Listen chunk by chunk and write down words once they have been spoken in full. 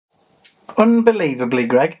Unbelievably,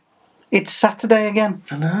 Greg, it's Saturday again.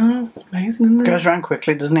 I know, it's amazing, isn't it? Goes round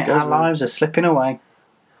quickly, doesn't it? Our lives are slipping away.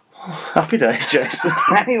 Happy days, Jason.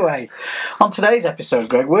 Anyway, on today's episode,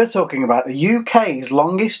 Greg, we're talking about the UK's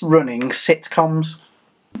longest running sitcoms.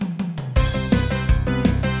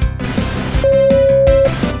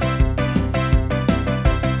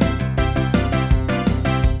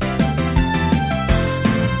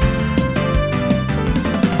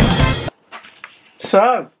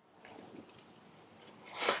 So,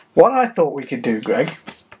 what I thought we could do, Greg,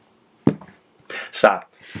 Sad.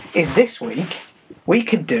 is this week we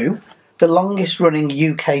could do the longest running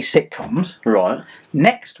UK sitcoms. Right.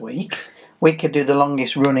 Next week we could do the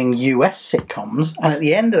longest running US sitcoms, and at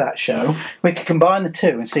the end of that show we could combine the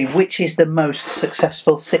two and see which is the most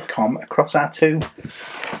successful sitcom across our two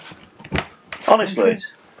Honestly,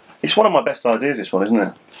 countries. It's one of my best ideas, this one, isn't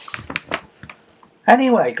it?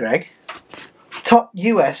 Anyway, Greg, top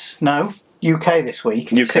UK this week,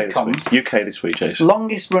 sitcoms. UK this week, Jason.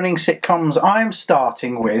 Longest running sitcoms. I'm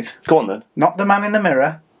starting with... Go on then. Not The Man in the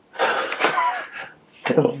Mirror.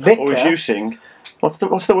 The Vicar. Or as you sing. What's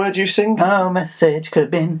the word you sing? Oh, message could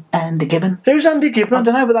have been Andy Gibbon. Who's Andy I Gibbon?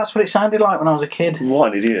 don't know, but that's what it sounded like when I was a kid.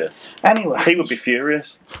 What an idiot. Anyway. He would be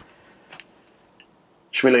furious.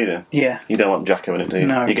 Should we leave him? Yeah. You don't want Jacko in it, do you?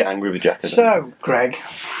 No. You get angry with Jacko. So, Greg,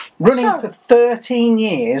 running for 13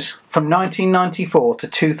 years, from 1994 to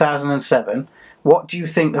 2007, what do you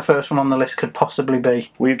think the first one on the list could possibly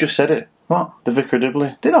be? Well, you've just said it. What? The Vicar of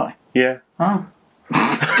Dibley. Did I? Yeah. Oh. Gave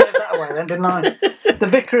that away then, didn't I? The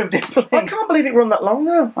Vicar of Dibley. I can't believe it run that long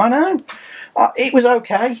though. I know. It was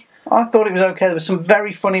okay. I thought it was okay. There were some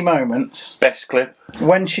very funny moments. Best clip.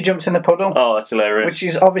 When she jumps in the puddle. Oh, that's hilarious. Which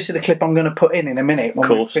is obviously the clip I'm going to put in a minute when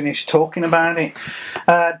we finish talking about it.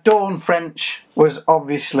 Dawn French was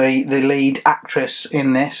obviously the lead actress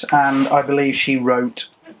in this, and I believe she wrote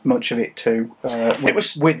much of it too.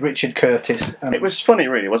 With Richard Curtis. It was funny,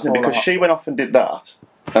 really, wasn't it? Because she went off and did that,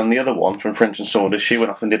 and the other one from French and Saunders, she went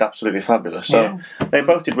off and did absolutely fabulous. So they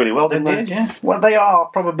both did really well, didn't they? They did, yeah. Well, they are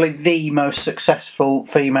probably the most successful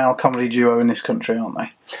female comedy duo in this country, aren't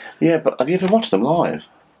they? Yeah, but have you ever watched them live?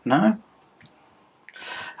 No.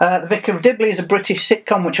 The Vicar of Dibley is a British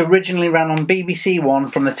sitcom which originally ran on BBC One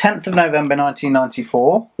from the 10th of November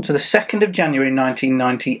 1994 to the 2nd of January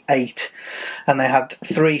 1998, and they had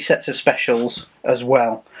 3 sets of specials as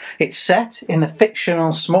well. It's set in the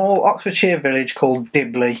fictional small Oxfordshire village called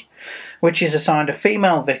Dibley, which is assigned a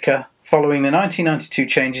female vicar following the 1992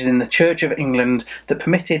 changes in the Church of England that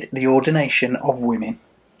permitted the ordination of women.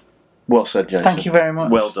 Well said, Jason. Thank you very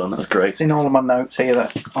much. Well done, that's great. It's in all of my notes here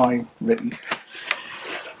that I've written.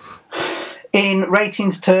 In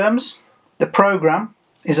ratings terms, the programme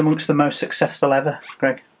is amongst the most successful ever,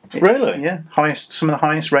 Greg. Really? Yeah, some of the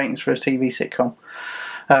highest ratings for a TV sitcom,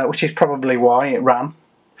 which is probably why it ran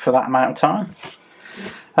for that amount of time.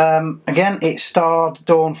 Again, it starred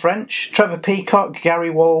Dawn French, Trevor Peacock, Gary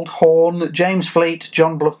Waldhorn, James Fleet,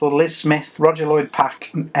 John Bluthell, Liz Smith, Roger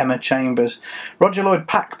Lloyd-Pack and Emma Chambers. Roger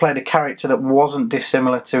Lloyd-Pack played a character that wasn't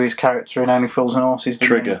dissimilar to his character in Only Fools and Horses.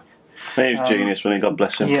 Trigger. He was genius when he, God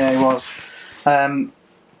bless him. Yeah, he was.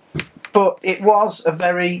 But it was a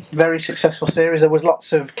very, very successful series. There was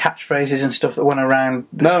lots of catchphrases and stuff that went around.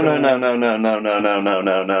 No,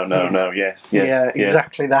 yes. Yeah,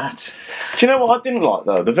 exactly that. Do you know what I didn't like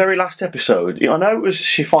though? The very last episode. I know it was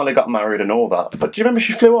she finally got married and all that, but do you remember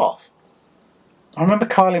she flew off? I remember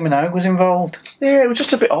Kylie Minogue was involved. Yeah, it was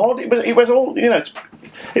just a bit odd. It was all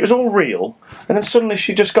it was all real, and then suddenly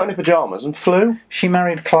she just got in her pajamas and flew. She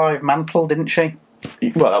married Clive Mantle, didn't she?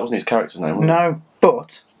 Well, that wasn't his character's name, was it? No,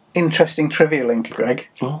 but interesting trivia link, Greg.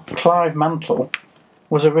 Oh. Clive Mantle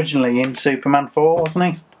was originally in Superman 4, wasn't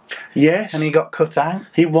he? Yes. And he got cut out.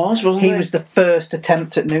 He wasn't he? He was the first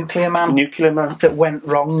attempt at Nuclear Man. Nuclear Man. That went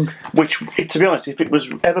wrong. Which, to be honest, if it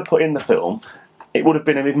was ever put in the film, it would have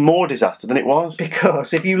been an even more disaster than it was.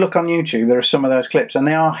 Because if you look on YouTube, there are some of those clips, and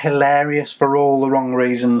they are hilarious for all the wrong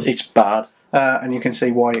reasons. It's bad. And you can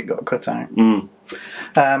see why it got cut out.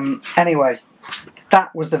 Anyway,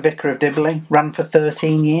 that was the Vicar of Dibley. Ran for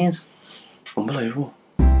 13 years. Unbelievable.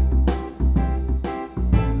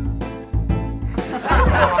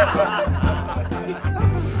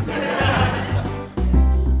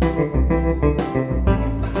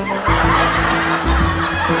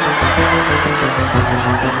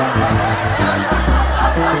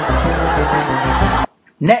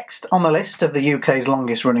 Next on the list of the UK's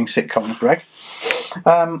longest running sitcoms, Greg,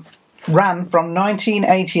 ran from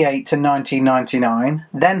 1988 to 1999,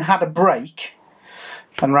 then had a break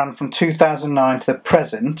and ran from 2009 to the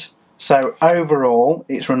present. So overall,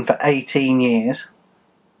 it's run for 18 years.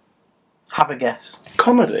 Have a guess.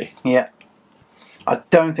 Comedy? Yeah. I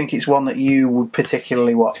don't think it's one that you would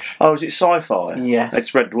particularly watch. Oh, is it sci-fi? Yes.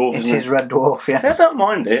 It's Red Dwarf, isn't it? It is Red Dwarf, yes. I don't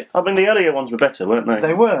mind it. I mean, the earlier ones were better, weren't they?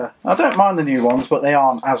 They were. I don't mind the new ones, but they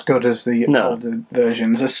aren't as good as the older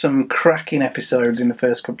versions. There's some cracking episodes in the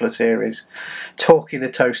first couple of series. Talkie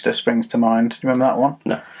the Toaster springs to mind. Do you remember that one?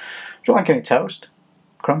 No. Do you like any toast?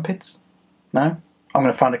 Crumpets? No? I'm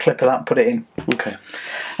going to find a clip of that and put it in. Okay.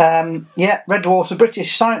 Red Dwarf's a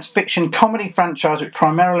British science fiction comedy franchise which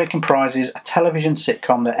primarily comprises a television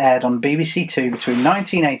sitcom that aired on BBC Two between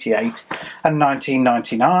 1988 and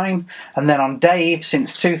 1999, and then on Dave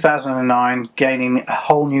since 2009, gaining a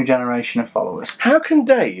whole new generation of followers. How can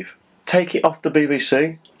Dave take it off the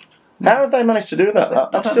BBC? How have they managed to do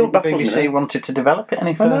that? That's still baffling. The BBC wanted to develop it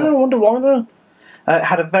any further. I wonder why though. It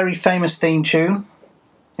had a very famous theme tune.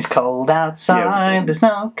 It's cold outside, there's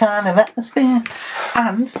no kind of atmosphere.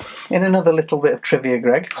 And, in another little bit of trivia,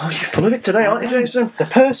 Greg... Oh, you're full of it today, aren't you, Jason? The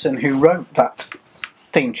person who wrote that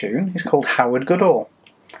theme tune is called Howard Goodall.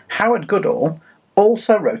 Howard Goodall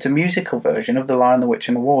also wrote a musical version of The Lion, the Witch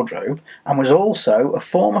and the Wardrobe, and was also a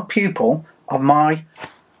former pupil of my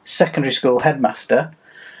secondary school headmaster.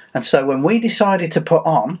 And so when we decided to put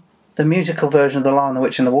on the musical version of The Lion, the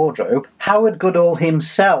Witch and the Wardrobe, Howard Goodall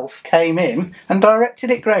himself came in and directed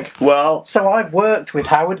it, Greg. Well... So I've worked with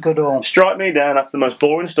Howard Goodall. Strike me down, that's the most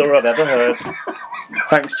boring story I've ever heard.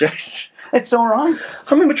 Thanks, Jace. It's alright.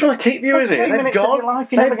 I mean, we're trying to keep viewers here. They've gone. Of your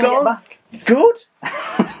life, you're never going to get back. Good.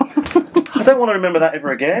 I don't want to remember that ever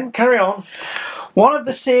again. Carry on. One of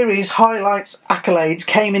the series' highlights accolades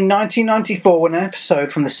came in 1994 when an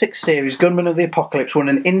episode from the sixth series, Gunman of the Apocalypse, won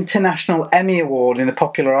an International Emmy Award in the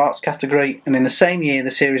Popular Arts category, and in the same year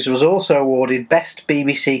the series was also awarded Best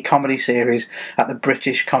BBC Comedy Series at the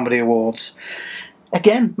British Comedy Awards.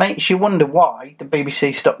 Again, makes you wonder why the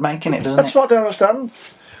BBC stopped making it, doesn't it? That's what I don't understand.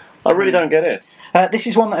 I really don't get it. This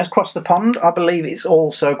is one that has crossed the pond. I believe it's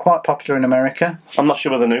also quite popular in America. I'm not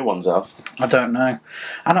sure whether the new ones have. I don't know.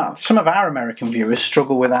 And some of our American viewers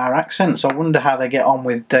struggle with our accents. I wonder how they get on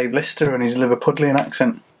with Dave Lister and his Liverpudlian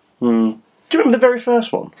accent. Do you remember the very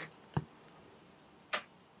first one?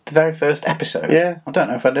 The very first episode? Yeah. I don't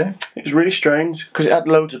know if I do. It was really strange, because it had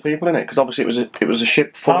loads of people in it, because obviously it was a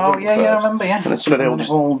ship full of them yeah, first. I remember, yeah. And then suddenly they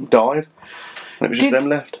all died. And it was just them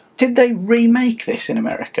left. Did they remake this in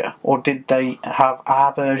America, or did they have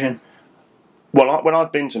our version? Well, when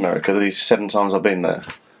I've been to America, the 7 times I've been there,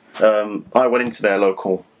 I went into their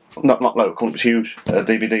local, not local, it was huge,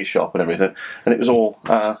 DVD shop and everything, and it was all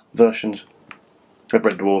versions of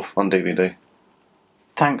Red Dwarf on DVD.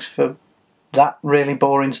 Thanks for that really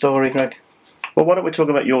boring story, Greg. Well, why don't we talk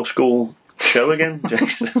about your school show again,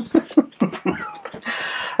 Jason?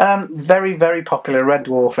 Very, very popular, Red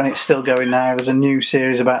Dwarf, and it's still going now. There's a new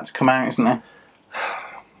series about to come out, isn't there?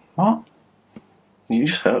 What? You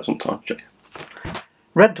just hurt sometimes, Jason.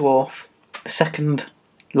 Red Dwarf, the second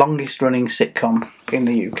longest running sitcom in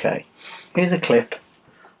the UK. Here's a clip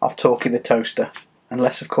of Talkie the Toaster,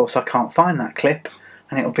 unless of course I can't find that clip,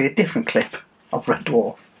 and it'll be a different clip of Red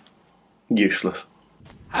Dwarf. Useless.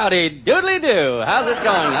 Howdy doodly do, how's it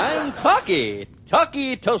going? I'm Talkie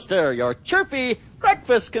Toaster, your chirpy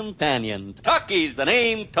breakfast companion. Talkie's the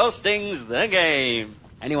name, toasting's the game.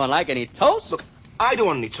 Anyone like any toast? Look, I don't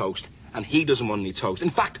want any toast, and he doesn't want any toast. In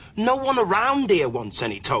fact, no one around here wants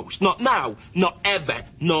any toast. Not now, not ever.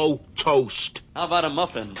 No toast. How about a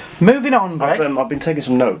muffin? Moving on, Greg. I've been taking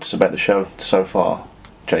some notes about the show so far,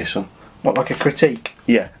 Jason. What, like a critique?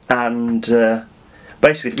 Yeah, and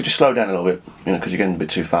basically, if you could just slow down a little bit, because you're getting a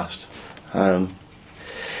bit too fast.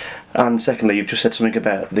 And secondly, you've just said something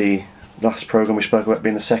about the last programme we spoke about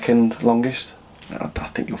being the second longest. I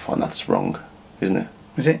think you'll find that's wrong, isn't it?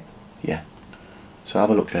 Is it? Yeah. So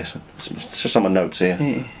have a look, Jason. It's just on my notes here.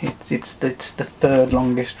 It's the third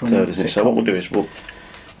longest running. Third, isn't it? So what we'll do is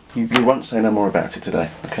you won't say no more about it today,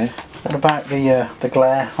 okay? What about the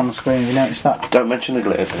glare on the screen? Have you noticed that? Don't mention the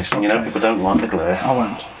glare, Jason. Okay. People don't like the glare. I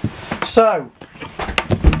won't. So,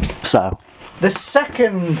 the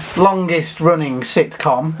second longest running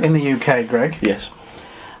sitcom in the UK, Greg. Yes.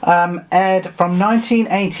 Aired from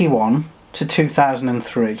 1981 to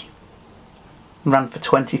 2003. Ran for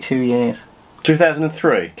 22 years.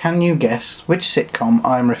 2003. Can you guess which sitcom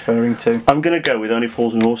I'm referring to? I'm going to go with Only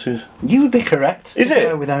Fools and Horses. You would be correct. Is it?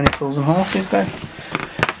 Go with Only Fools and Horses, Greg.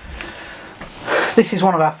 This is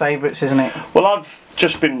one of our favourites, isn't it? Well, I've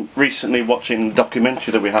just been recently watching a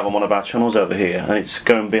documentary that we have on one of our channels over here, and it's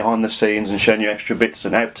going behind the scenes and showing you extra bits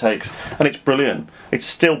and outtakes, and it's brilliant. It's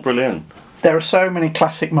still brilliant. There are so many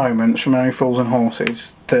classic moments from Only Fools and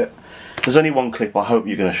Horses that There's only one clip I hope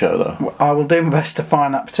you're going to show, though. I will do my best to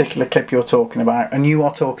find that particular clip you're talking about, and you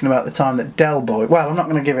are talking about the time that Del Boy... Well, I'm not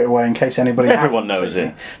going to give it away in case anybody Everyone hasn't knows seen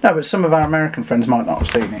it. No, but some of our American friends might not have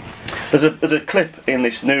seen it. There's a clip in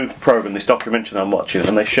this new programme, this documentary that I'm watching,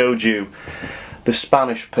 and they showed you the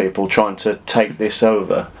Spanish people trying to take this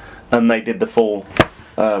over, and they did the full...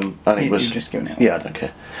 and it was... You're just giving it. Yeah, I don't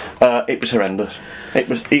care. It was horrendous.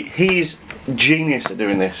 He's genius at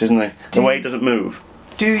doing this, isn't he? The way he doesn't move.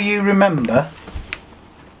 Do you remember,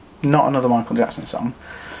 not another Michael Jackson song,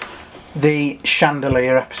 the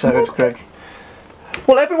Chandelier episode, Greg?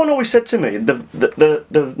 Well, everyone always said to me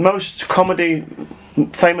the most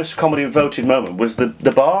famous comedy voted moment was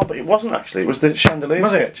the bar, but it wasn't actually. It was the Chandelier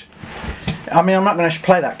sketch. I mean, I'm not going to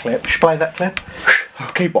play that clip. Play that clip.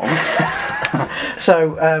 Keep on.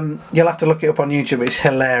 So you'll have to look it up on YouTube. It's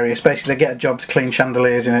hilarious. Basically, they get a job to clean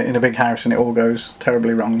chandeliers in a big house, and it all goes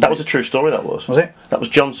terribly wrong. That was a true story. That was. Was it? That was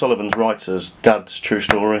John Sullivan's writer's dad's true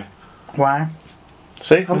story. Wow.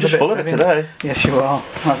 See, I'm just full of it today. Yes, you are,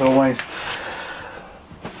 as always.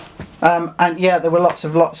 And yeah, there were lots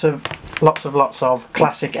of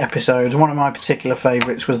classic episodes. One of my particular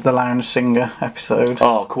favourites was the Lounge Singer episode.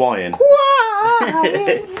 Oh, Quiet.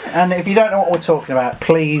 And if you don't know what we're talking about,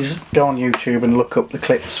 please go on YouTube and look up the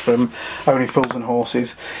clips from Only Fools and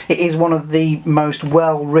Horses. It is one of the most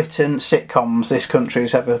well-written sitcoms this country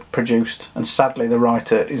has ever produced, and sadly the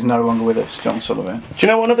writer is no longer with us, John Sullivan. Do you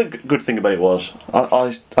know what another good thing about it was?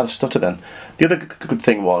 I stuttered then. The other good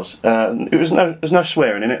thing was there's no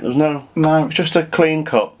swearing in it. There was no. It was just a clean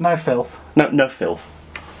cut. No filth. No filth.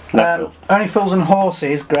 No filth. Only Fools and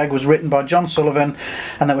Horses, Greg, was written by John Sullivan,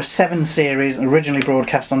 and there were 7 series originally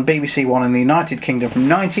broadcast on BBC One in the United Kingdom from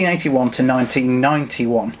 1981 to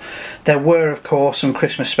 1991. There were, of course, some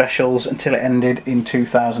Christmas specials until it ended in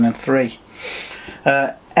 2003.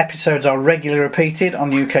 Episodes are regularly repeated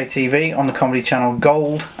on UK TV, on the comedy channel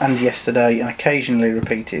Gold and Yesterday, and occasionally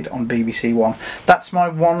repeated on BBC One. That's my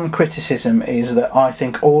one criticism, is that I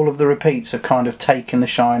think all of the repeats have kind of taken the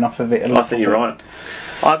shine off of it a little bit. I think you're right.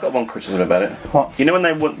 I've got one criticism about it. What? You know when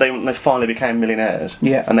they finally became millionaires?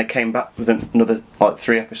 Yeah. And they came back with another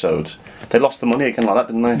 3 episodes. They lost the money again like that,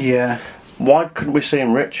 didn't they? Yeah. Why couldn't we see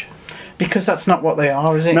them rich? Because that's not what they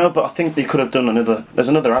are, is it? No, but I think they could have done there's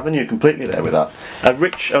another avenue completely there with that.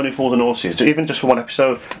 Rich Only Fools and Horses, even just for 1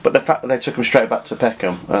 episode, but the fact that they took them straight back to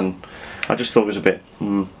Peckham, and I just thought it was a bit...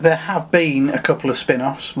 There have been a couple of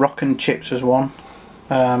spin-offs. Rock and Chips was one.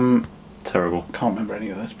 Terrible. Can't remember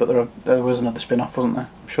any others, but there was another spin-off, wasn't there?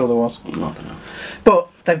 I'm sure there was. I don't know. But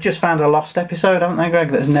they've just found a lost episode, haven't they, Greg,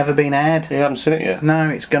 that has never been aired? You haven't seen it yet? No,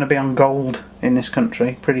 it's going to be on Gold in this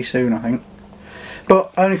country pretty soon, I think.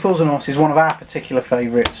 But Only Fools and Horses is one of our particular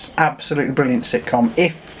favourites. Absolutely brilliant sitcom.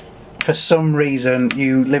 If, for some reason,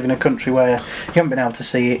 you live in a country where you haven't been able to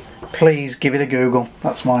see it, please give it a Google.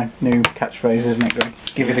 That's my new catchphrase, isn't it, Greg?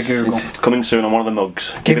 Give it a Google. It's coming soon on one of the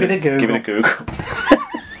mugs. Give it a Google. Give it a Google.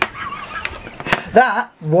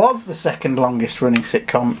 That was the second longest running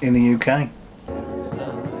sitcom in the UK. I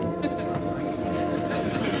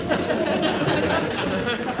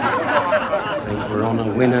think we're on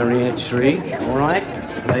a winner here, Shriek. All right?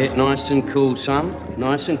 Play it nice and cool, son.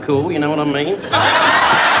 Nice and cool, you know what I mean?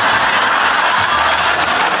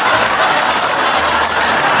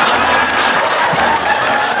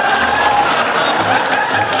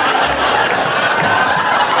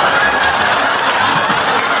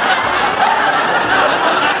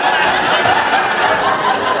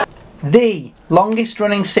 The longest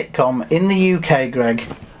running sitcom in the UK, Greg,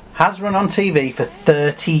 has run on TV for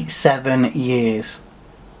 37 years.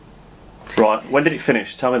 Right, when did it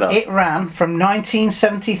finish? Tell me that. It ran from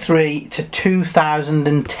 1973 to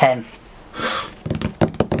 2010.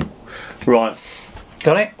 Right.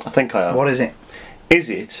 Got it? I think I have. What is it? Is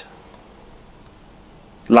it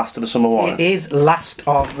Last of the Summer Wine? It is Last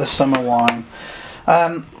of the Summer Wine.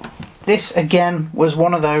 This, again, was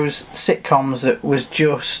one of those sitcoms that was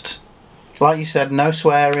just... like you said, no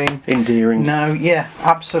swearing. Endearing. No, yeah,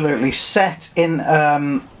 absolutely. Set in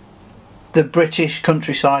the British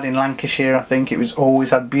countryside in Lancashire, I think. It was always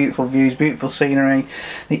had beautiful views, beautiful scenery.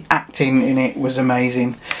 The acting in it was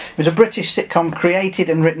amazing. It was a British sitcom created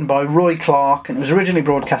and written by Roy Clark, and it was originally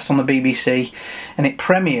broadcast on the BBC, and it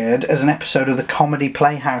premiered as an episode of the Comedy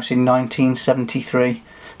Playhouse in 1973.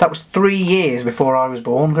 That was 3 years before I was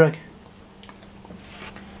born, Greg.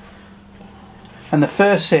 And the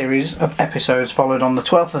first series of episodes followed on the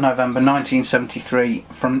 12th of November 1973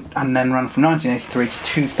 and then ran from 1983 to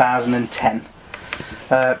 2010.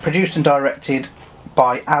 Produced and directed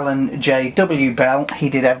by Alan J.W. Bell. He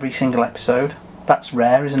did every single episode. That's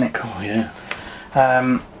rare, isn't it? Oh, yeah.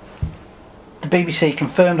 The BBC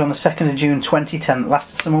confirmed on the 2nd of June 2010 that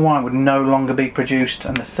Last of Summer Wine would no longer be produced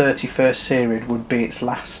and the 31st series would be its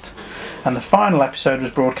last. And the final episode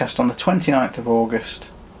was broadcast on the 29th of August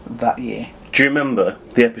that year. Do you remember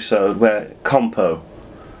the episode where Compo,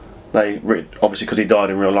 obviously because he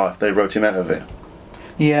died in real life, they wrote him out of it?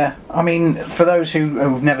 Yeah, I mean, for those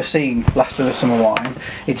who've never seen Last of the Summer Wine,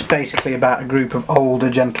 it's basically about a group of older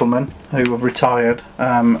gentlemen who have retired,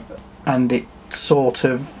 and it sort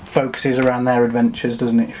of focuses around their adventures,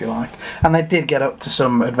 doesn't it, if you like? And they did get up to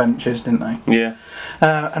some adventures, didn't they? Yeah.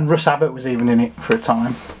 And Russ Abbott was even in it for a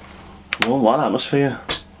time. Well, what atmosphere.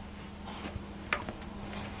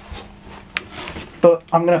 But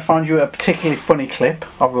I'm going to find you a particularly funny clip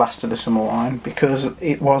of Last of the Summer Wine because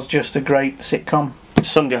it was just a great sitcom.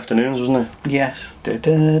 Sunday afternoons, wasn't it? Yes. Yeah,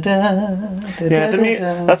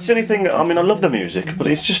 that's the only thing. I mean, I love the music, but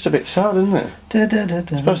it's just a bit sad, isn't it?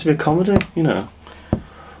 It's supposed to be a comedy, you know.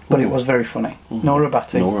 But it was very funny. Nora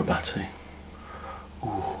Batty. Nora Batty.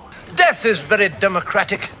 Ooh. Death is very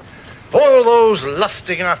democratic. All those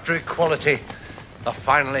lusting after equality are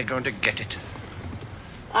finally going to get it.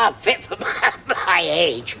 I'm fit for my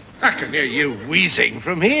age. I can hear you wheezing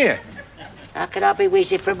from here. How can I be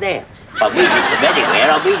wheezing from there? I'm wheezing from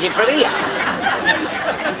anywhere, I'm wheezing from here.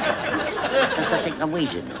 Does they think I'm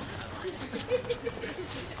wheezing?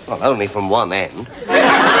 Well, only from one end.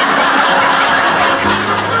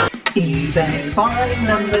 eBay find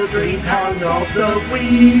number £3 of the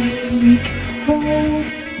week.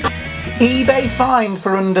 eBay find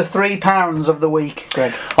for under £3 of the week,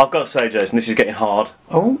 Greg. I've got to say, Jason, this is getting hard.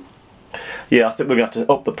 Oh? Yeah, I think we're going to have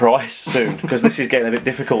to up the price soon because this is getting a bit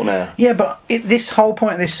difficult now. Yeah, but this whole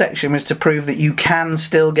point of this section was to prove that you can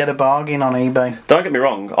still get a bargain on eBay. Don't get me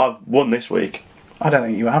wrong, I've won this week. I don't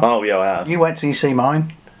think you have. Oh, yeah, I have. You wait till you see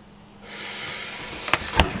mine.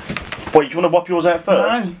 Wait, do you want to whop yours out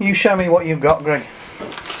first? No, you show me what you've got, Greg.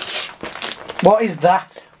 What is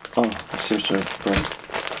that? Oh, it seems to have...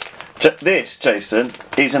 This, Jason,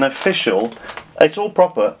 is an official... It's all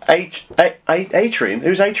proper. Atrium.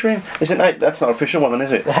 Who's Atrium? Isn't that's not an official one, then,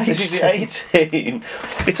 is it? This is the 18.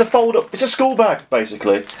 It's a fold-up. It's a school bag,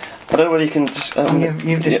 basically. I don't know whether you can just.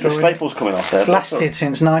 You've destroyed. The staples coming off there. It's lasted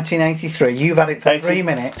since 1983. You've had it for 3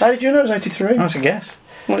 minutes. How did you know it was 83? That's a guess.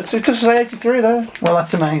 Well, it just say 83 there. Well,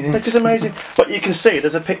 that's amazing. It is amazing. But you can see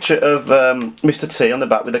there's a picture of Mr. T on the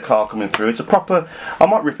back with the car coming through. It's a proper. I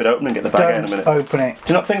might rip it open and get the bag out in a minute. Don't open it.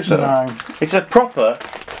 Do you not think so? No. It's a proper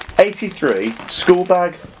 83 school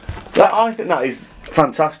bag. I think that is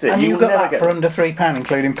fantastic. And you got that for under £3,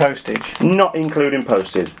 including postage. Not including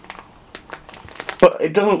postage. But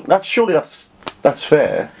it doesn't. Surely that's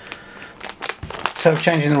fair. So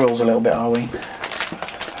changing the rules a little bit, are we? There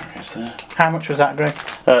is there. How much was that, Greg?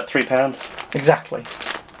 £3. Exactly.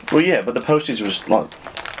 Well, yeah, but the postage was like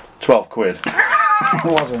 12 quid. It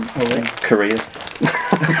wasn't, was it? Korea.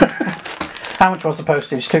 How much was the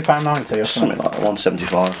postage? £2.90 or something? Like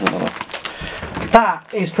 1.75, something like that.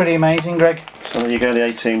 That is pretty amazing, Greg. So there you go, the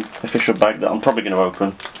 18 official bag that I'm probably going to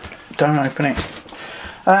open. Don't open it.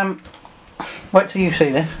 Wait till you see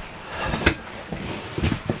this.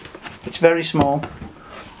 It's very small.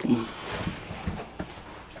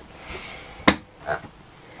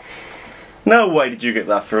 No way did you get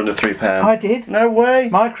that for under £3. I did. No way.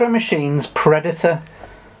 Micro Machines Predator.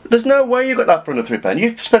 There's no way you got that for under £3.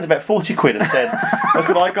 You've spent about 40 quid and said, look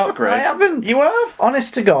what I got, Greg. I haven't. You have?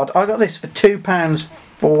 Honest to God, I got this for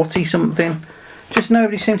 £2.40 something. Just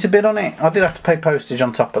nobody seemed to bid on it. I did have to pay postage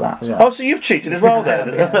on top of that as well. Oh, so you've cheated as well then?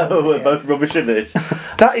 We're both rubbish at this.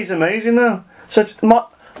 That is amazing though. So it's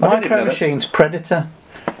Micro Machines Predator.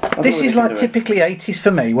 This is like typically 80s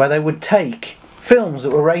for me, where they would take films that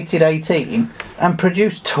were rated 18 and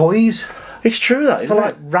produce toys. It's true that, isn't it?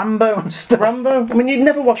 Like Rambo and stuff. Rambo? I mean, you'd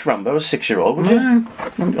never watch Rambo as a 6-year-old, would you? No.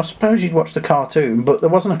 I suppose you'd watch the cartoon, but there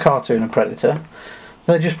wasn't a cartoon of Predator.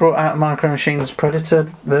 They just brought out a Micro Machines Predator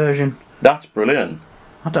version. That's brilliant.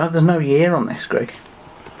 There's no year on this, Greg.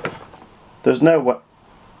 There's no...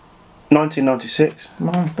 1996?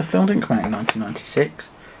 Well, the film didn't come out in 1996.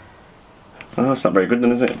 Oh, that's not very good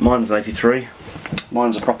then, is it? Mine's 83.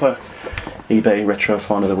 Mine's a proper eBay Retro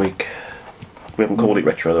Find of the Week. We haven't called it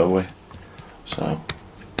Retro though, have we? So...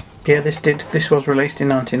 Yeah, this was released in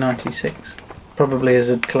 1996. Probably as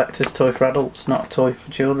a collector's toy for adults, not a toy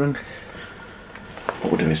for children.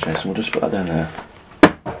 What we'll do is, Jason, we'll just put that down there.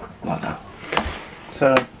 Like that.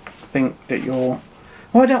 So, I think that you're...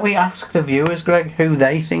 Why don't we ask the viewers, Greg, who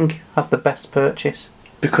they think has the best purchase?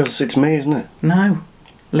 Because it's me, isn't it? No.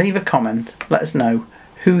 Leave a comment. Let us know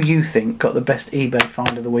who you think got the best eBay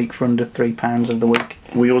find of the week for under £3 of the week.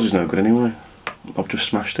 Well, yours is no good anyway. I've just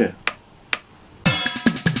smashed it.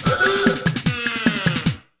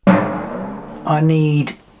 I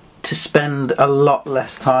need to spend a lot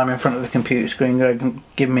less time in front of the computer screen, Greg, and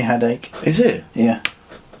giving me a headache. Is it? Yeah.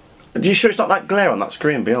 Are you sure it's not that glare on that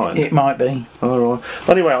screen behind? It might be. Alright.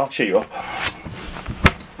 Anyway, I'll cheer you up.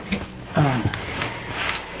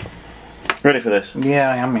 Ready for this? Yeah,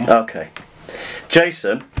 I am, yeah. Okay.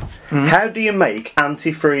 Jason, how do you make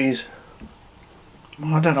antifreeze?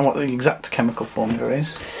 Well, I don't know what the exact chemical formula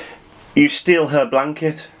is. You steal her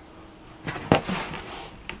blanket.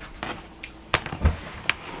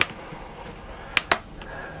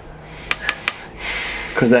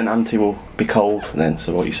 Because then anti will be cold, then,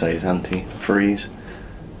 so what you say is anti-freeze.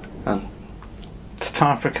 And It's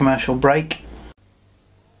time for a commercial break.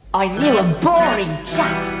 I knew a boring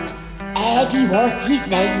chap. Eddie was his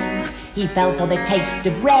name. He fell for the taste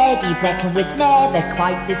of ready breck and was never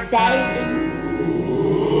quite the same.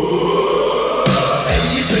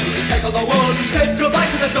 Eddie's ready to tackle the world. He said goodbye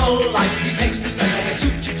to the dull life. He takes the step like a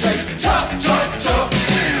choo-choo train. Chuff, chuff, chuff.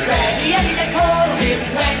 Ready, Eddie, they call him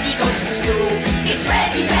when he goes to school. It's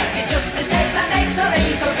ready breck and just the same that makes a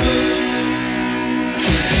lady so cool.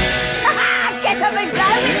 Get up and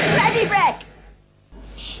blow, it's ready breck.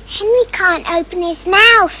 Henry can't open his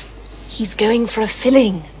mouth. He's going for a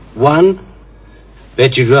filling. One?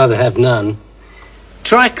 Bet you'd rather have none.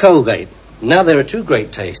 Try Colgate. Now there are two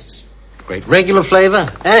great tastes. Great regular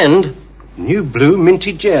flavour and new blue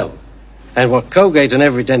minty gel. And what Colgate and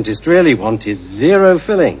every dentist really want is 0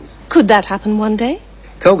 fillings. Could that happen one day?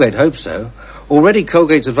 Colgate hopes so. Already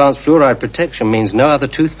Colgate's advanced fluoride protection means no other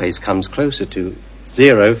toothpaste comes closer to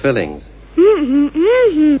 0 fillings.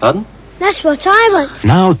 Pardon? That's what I want.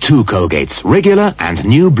 Now 2 Colgates, regular and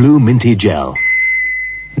new blue minty gel.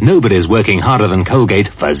 Nobody's working harder than Colgate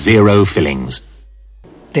for 0 fillings.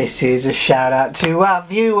 This is a shout out to our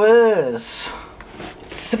viewers.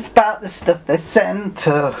 It's about the stuff they sent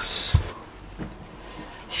us.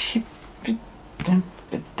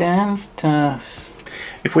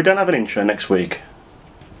 if we don't have an intro next week...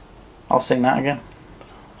 I'll sing that again.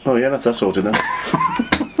 Oh yeah, that's sorted then.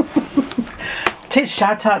 Tis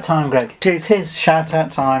shout out time, Greg. Tis shout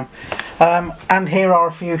out time. And here are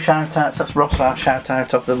a few shout outs. That's Ross, our shout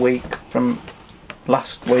out of the week from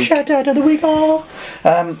last week. Shout out of the week, all.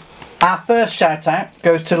 Our first shout out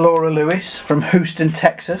goes to Laura Lewis from Houston,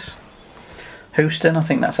 Texas. Houston, I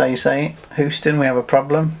think that's how you say it. Houston, we have a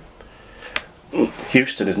problem.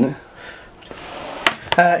 Houston, isn't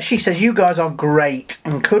it? She says, you guys are great,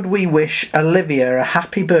 and could we wish Olivia a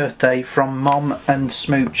happy birthday from Mom and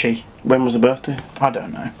Smoochie? When was the birthday? I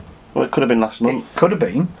don't know. Well, it could have been last month. It could have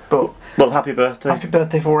been, but... Well, happy birthday. Happy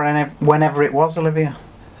birthday for whenever it was, Olivia.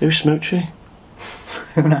 Who's Smoochie?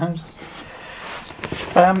 Who knows?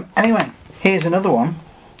 Anyway, here's another one.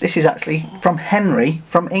 This is actually from Henry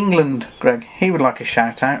from England, Greg. He would like a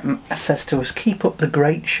shout out and says to us, keep up the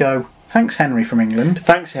great show. Thanks, Henry from England.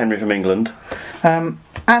 Thanks, Henry from England.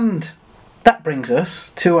 And that brings us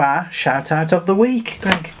to our shout out of the week,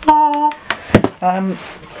 Greg.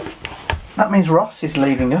 That means Ross is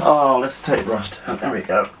leaving us. Oh, let's take Ross down. There we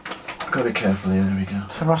go. I've got to be careful here. There we go.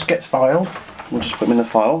 So Ross gets filed. We'll just put them in the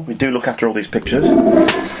file. We do look after all these pictures. There you go,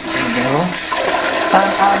 Ross.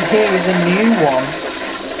 And here is a new one.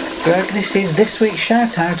 Greg, this is this week's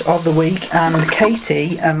shout out of the week, and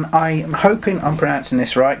Katie, and I'm hoping I'm pronouncing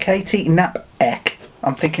this right, Katie Knapek.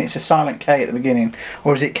 I'm thinking it's a silent K at the beginning,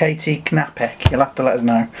 or is it Katie Knapek? You'll have to let us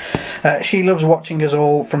know. She loves watching us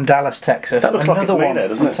all from Dallas, Texas. That looks Another like it's me one there,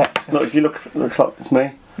 doesn't it? Texas. Look, if you look, it looks like it's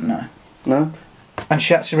me. No. No? And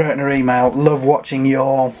she actually wrote in her email, love watching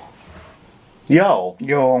your... Yo.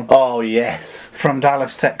 Your... Oh, yes. From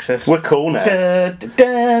Dallas, Texas. We're cool now.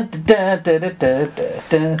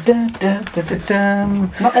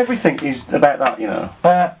 Not everything is about that, you know.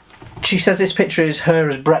 She says this picture is her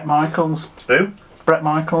as Bret Michaels. Who? Bret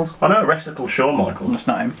Michaels. I know a wrestler called Shawn Michaels. That's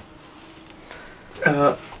not him.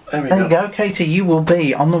 There you go, Katie. You will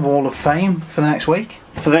be on the Wall of Fame for the next week.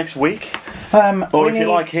 For the next week? Or if you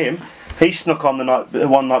like him, he snuck on the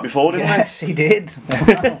one night before, didn't he? Yes, he did.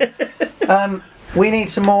 We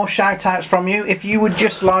need some more shout outs from you. If you would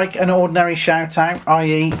just like an ordinary shout out,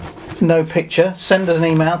 i.e. no picture, send us an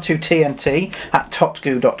email to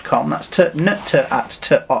tnt@totgoo.com. That's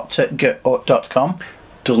tnt@totgoo.com.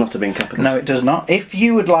 Doesn't have to be in capitals. No, it does not. If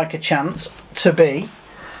you would like a chance to be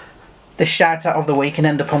the shout out of the week and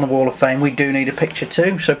end up on the Wall of Fame, we do need a picture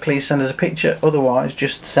too, so please send us a picture. Otherwise,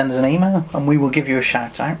 just send us an email and we will give you a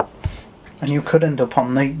shout out, and you could end up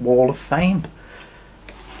on the Wall of Fame.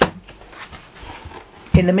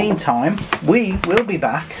 In the meantime, we will be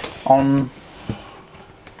back on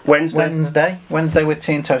Wednesday. Wednesday with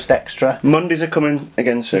Tea and Toast Extra. Mondays are coming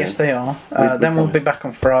again soon. Yes, they are. Then we'll be back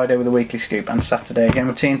on Friday with a Weekly Scoop, and Saturday again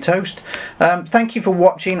with Tea and Toast. Thank you for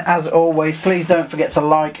watching. As always, please don't forget to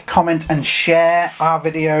like, comment and share our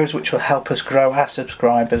videos, which will help us grow our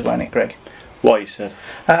subscribers, won't it, Greg? What you said.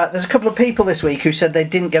 There's a couple of people this week who said they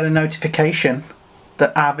didn't get a notification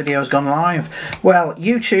that our video's gone live. Well,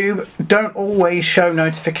 YouTube don't always show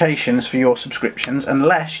notifications for your subscriptions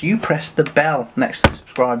unless you press the bell next to the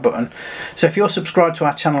subscribe button. So if you're subscribed to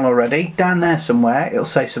our channel already, down there somewhere it'll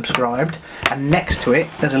say subscribed, and next to it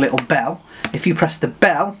there's a little bell. If you press the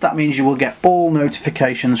bell, that means you will get all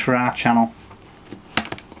notifications for our channel.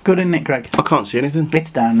 Good, isn't it, Greg? I can't see anything.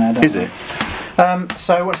 It's down there, don't Is it?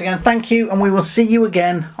 So once again, thank you, and we will see you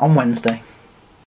again on Wednesday.